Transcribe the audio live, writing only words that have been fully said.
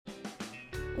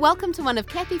Welcome to one of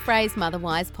Kathy Frey's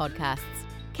Motherwise podcasts.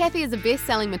 Kathy is a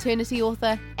best-selling maternity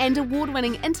author and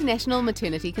award-winning international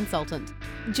maternity consultant.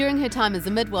 During her time as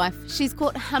a midwife, she's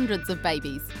caught hundreds of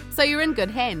babies, so you're in good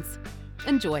hands.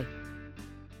 Enjoy.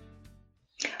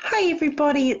 Hi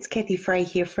everybody, it's Kathy Frey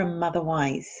here from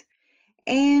Motherwise.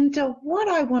 And what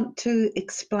I want to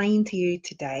explain to you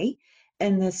today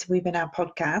in this webinar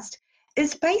podcast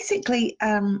is basically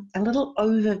a little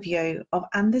overview of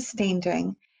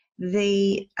understanding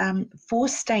the 4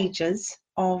 stages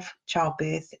of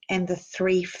childbirth and the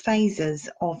 3 phases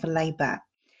of labour.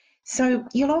 So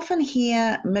you'll often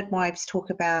hear midwives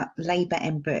talk about labour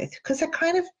and birth because they're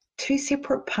kind of 2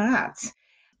 separate parts.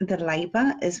 The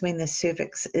labour is when the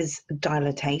cervix is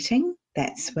dilating.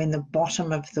 That's when the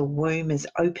bottom of the womb is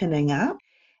opening up.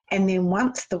 And then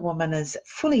once the woman is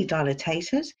fully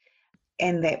dilated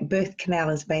and that birth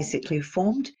canal is basically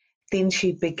formed, then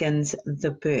she begins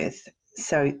the birth.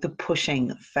 So the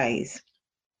pushing phase.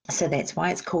 So that's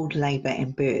why it's called labour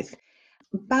and birth.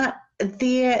 But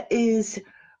there is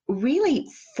really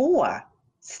 4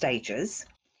 stages,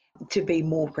 to be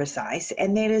more precise,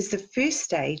 and that is the first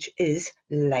stage is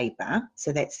labour.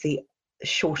 So that's the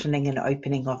shortening and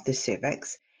opening of the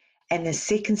cervix. And the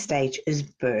second stage is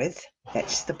birth.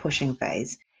 That's the pushing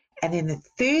phase. And then the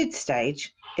third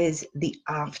stage is the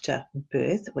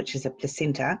afterbirth, which is a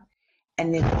placenta.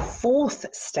 And then the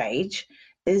 4th stage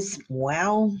is,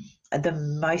 well, the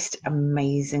most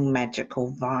amazing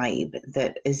magical vibe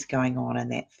that is going on in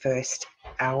that first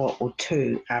hour or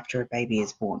 2 after a baby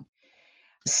is born.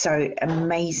 So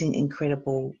amazing,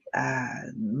 incredible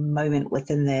moment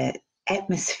within the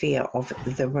atmosphere of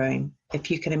the room.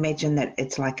 If you can imagine that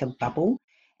it's like a bubble,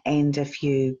 and if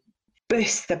you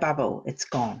burst the bubble, it's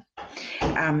gone.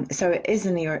 So it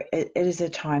is a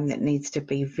time that needs to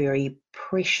be very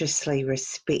preciously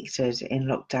respected and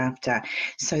looked after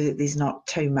so that there's not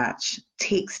too much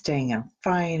texting and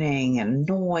phoning and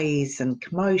noise and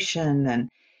commotion. And,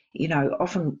 you know,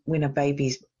 often when a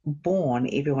baby's born,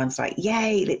 everyone's like,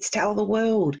 yay, let's tell the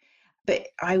world. But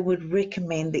I would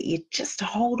recommend that you just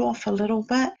hold off a little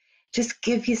bit. Just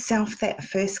give yourself that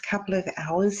first couple of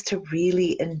hours to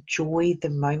really enjoy the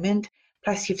moment.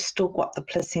 Plus, you've still got the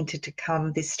placenta to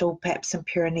come. There's still perhaps some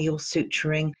perineal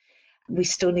suturing. We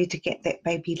still need to get that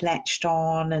baby latched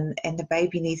on, and the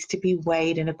baby needs to be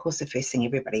weighed. And of course, the first thing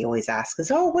everybody always asks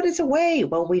is, oh, what is a weigh?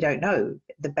 Well, we don't know.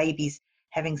 The baby's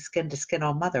having skin to skin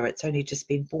on mother. It's only just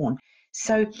been born.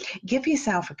 So give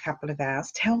yourself a couple of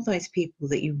hours. Tell those people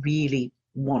that you really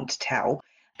want to tell,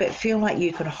 but feel like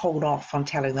you can hold off on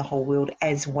telling the whole world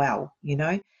as well. You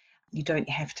know, you don't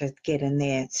have to get in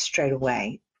there straight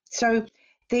away. So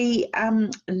the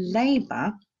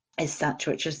labour as such,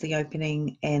 which is the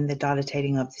opening and the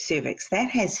dilating of the cervix, that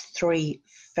has 3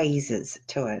 phases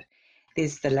to it.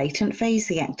 There's the latent phase,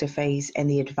 the active phase, and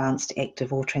the advanced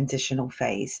active or transitional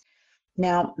phase.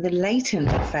 Now, the latent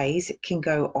phase can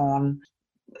go on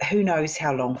who knows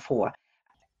how long for.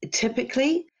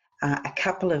 Typically, a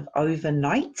couple of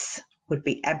overnights would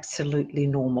be absolutely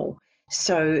normal.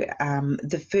 So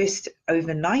the first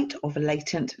overnight of a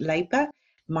latent labour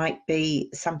might be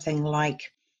something like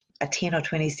a 10 or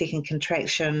 20 second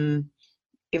contraction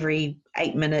every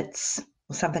 8 minutes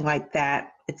or something like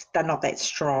that. They're not that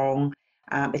strong.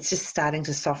 It's just starting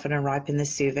to soften and ripen the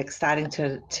cervix, starting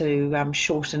to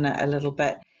shorten it a little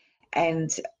bit. And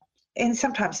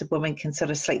sometimes the woman can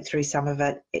sort of sleep through some of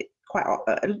it.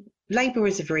 Labour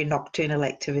is a very nocturnal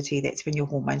activity. That's when your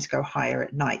hormones go higher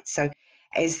at night. So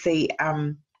as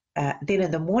then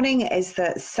in the morning, as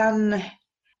the sun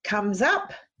comes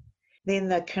up, then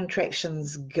the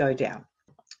contractions go down.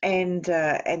 And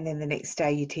then the next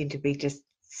day you tend to be just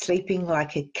sleeping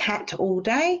like a cat all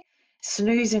day,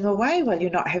 snoozing away while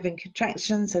you're not having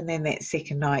contractions, and then that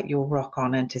second night you'll rock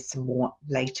on into some more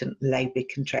latent labour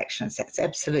contractions. That's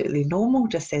absolutely normal,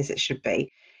 just as it should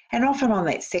be. And often on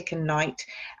that second night,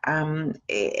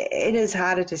 it is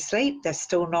harder to sleep. You've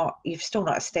still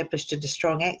not established into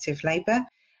strong active labour,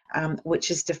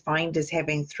 which is defined as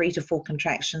having 3 to 4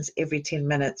 contractions every 10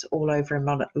 minutes, all over a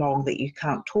minute long, that you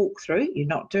can't talk through. You're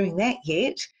not doing that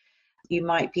yet. You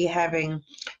might be having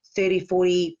 30,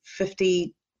 40,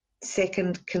 50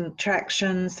 second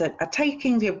contractions that are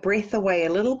taking your breath away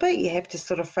a little bit. You have to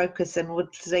sort of focus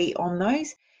inwardly on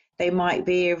those. They might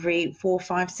be every 4,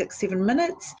 5, 6, 7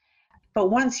 minutes. But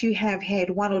once you have had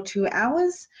 1 or 2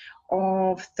 hours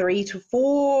of 3 to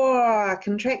 4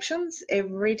 contractions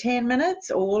every 10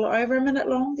 minutes, all over a minute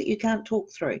long, that you can't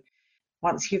talk through.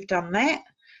 Once you've done that,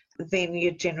 then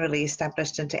you're generally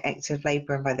established into active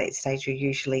labour, and by that stage you're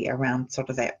usually around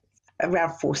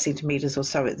 4 centimetres or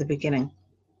so at the beginning.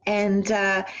 And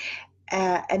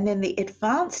And then the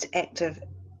advanced active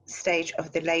stage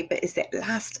of the labour is that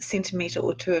last centimetre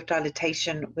or two of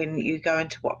dilatation when you go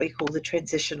into what we call the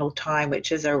transitional time,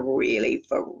 which is a really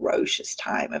ferocious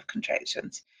time of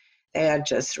contractions. They are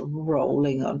just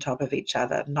rolling on top of each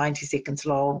other, 90 seconds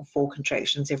long, 4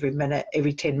 contractions every minute,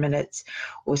 every 10 minutes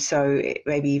or so,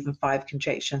 maybe even 5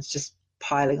 contractions just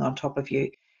piling on top of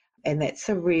you. And that's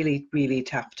a really, really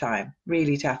tough time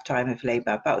of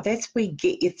labour. But that's we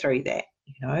get you through that.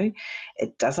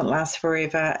 It doesn't last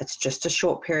forever. It's just a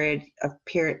short period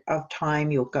of time.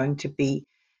 You're going to be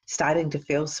starting to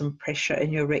feel some pressure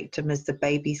in your rectum as the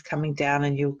baby's coming down,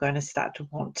 and you're going to start to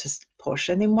want to push.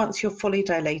 And then once you're fully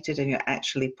dilated and you're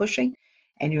actually pushing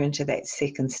and you're into that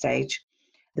second stage,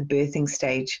 the birthing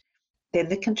stage, then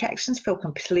the contractions feel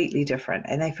completely different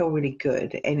and they feel really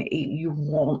good, and you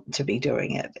want to be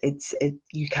doing it.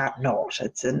 You can't not.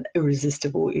 It's an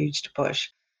irresistible urge to push.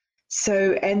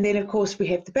 So, and then of course we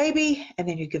have the baby, and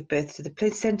then you give birth to the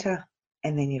placenta,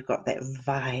 and then you've got that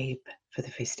vibe for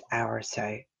the first hour or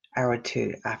so, hour or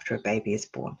two after a baby is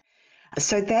born.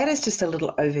 So that is just a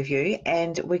little overview,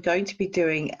 and we're going to be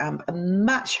doing a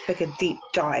much bigger deep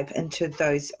dive into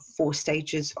those 4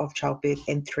 stages of childbirth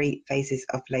and 3 phases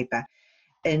of labour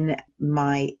in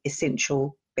my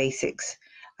Essential Basics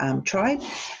tribe,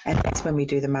 and that's when we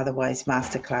do the Motherwise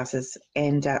masterclasses.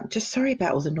 And just sorry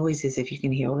about all the noises if you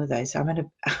can hear all of those. I'm at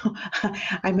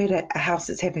a house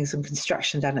that's having some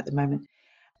construction done at the moment,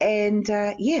 and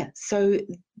so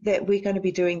that we're going to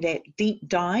be doing that deep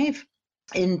dive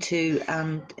into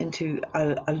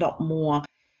a lot more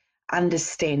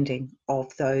understanding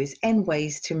of those and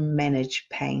ways to manage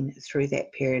pain through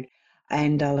that period.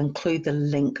 And I'll include the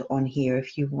link on here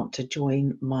if you want to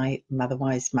join my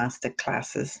Motherwise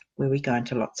masterclasses, where we go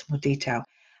into lots more detail.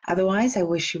 Otherwise, I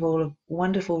wish you all a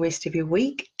wonderful rest of your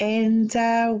week, and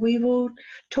we will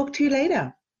talk to you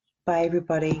later. Bye,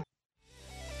 everybody.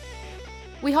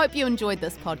 We hope you enjoyed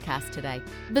this podcast today.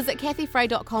 Visit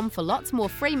kathyfray.com for lots more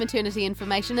free maternity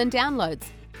information and downloads.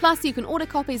 Plus, you can order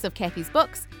copies of Kathy's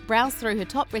books, browse through her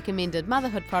top recommended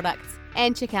motherhood products,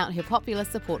 and check out her popular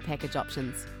support package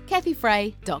options.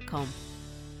 kathyfray.com.